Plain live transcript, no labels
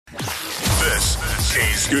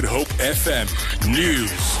Good Hope FM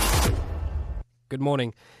News. Good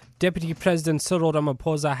morning. Deputy President Cyril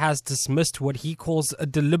Ramaphosa has dismissed what he calls a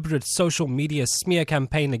deliberate social media smear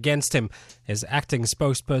campaign against him. His acting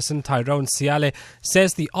spokesperson, Tyrone Siale,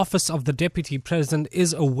 says the office of the Deputy President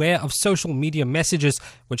is aware of social media messages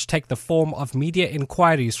which take the form of media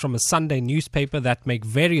inquiries from a Sunday newspaper that make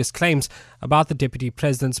various claims about the Deputy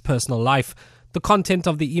President's personal life. The content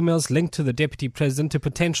of the emails linked to the Deputy President to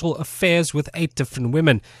potential affairs with 8 different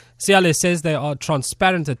women. Siale says they are a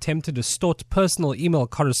transparent attempt to distort personal email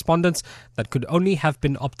correspondence that could only have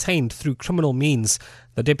been obtained through criminal means.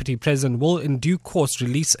 The Deputy President will in due course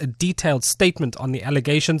release a detailed statement on the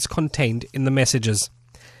allegations contained in the messages.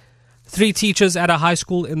 3 teachers at a high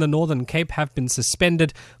school in the Northern Cape have been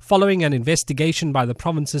suspended following an investigation by the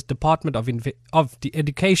province's Department of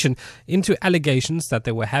Education into allegations that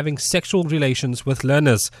they were having sexual relations with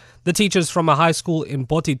learners. The teachers from a high school in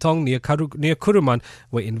Botitong near Kuruman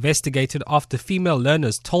were investigated after female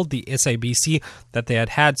learners told the SABC that they had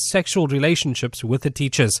had sexual relationships with the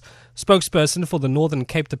teachers. Spokesperson for the Northern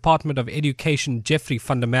Cape Department of Education, Jeffrey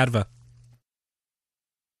van der Merwe,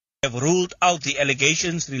 have ruled out the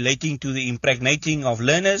allegations relating to the impregnating of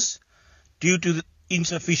learners due to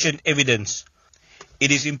insufficient evidence.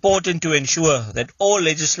 It is important to ensure that all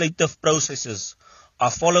legislative processes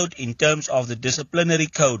are followed in terms of the disciplinary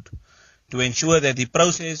code to ensure that the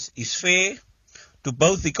process is fair to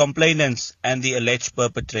both the complainants and the alleged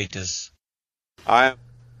perpetrators.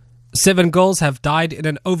 7 girls have died in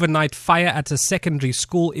an overnight fire at a secondary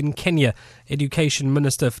school in Kenya. Education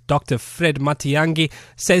Minister Dr. Fred Matiang'i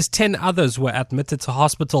says 10 others were admitted to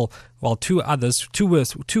hospital, while 2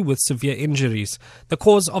 with severe injuries. The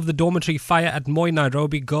cause of the dormitory fire at Moi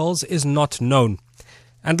Nairobi Girls is not known.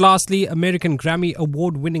 And lastly, American Grammy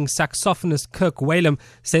Award-winning saxophonist Kirk Whalum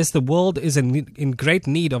says the world is in great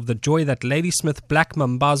need of the joy that Ladysmith Black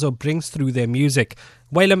Mambazo brings through their music.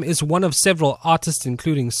 Whalum is one of several artists,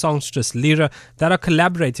 including songstress Lyra, that are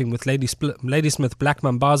collaborating with Ladysmith Black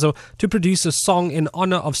Mambazo to produce a song in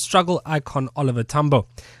honor of struggle icon Oliver Tambo.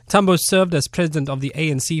 Tambo served as president of the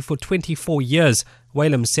ANC for 24 years.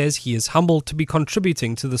 Whalum says he is humbled to be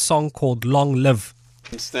contributing to the song called Long Live.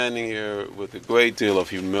 I'm standing here with a great deal of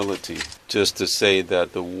humility just to say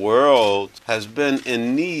that the world has been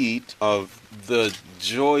in need of the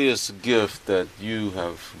joyous gift that you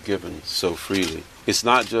have given so freely. It's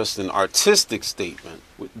not just an artistic statement.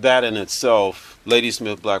 That in itself,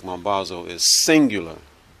 Ladysmith Black Mambazo is singular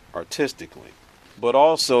artistically. But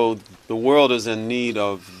also the world is in need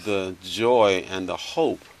of the joy and the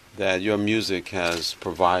hope that your music has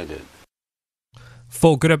provided.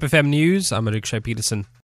 For Good Hope FM News, I'm Rikshay Peterson.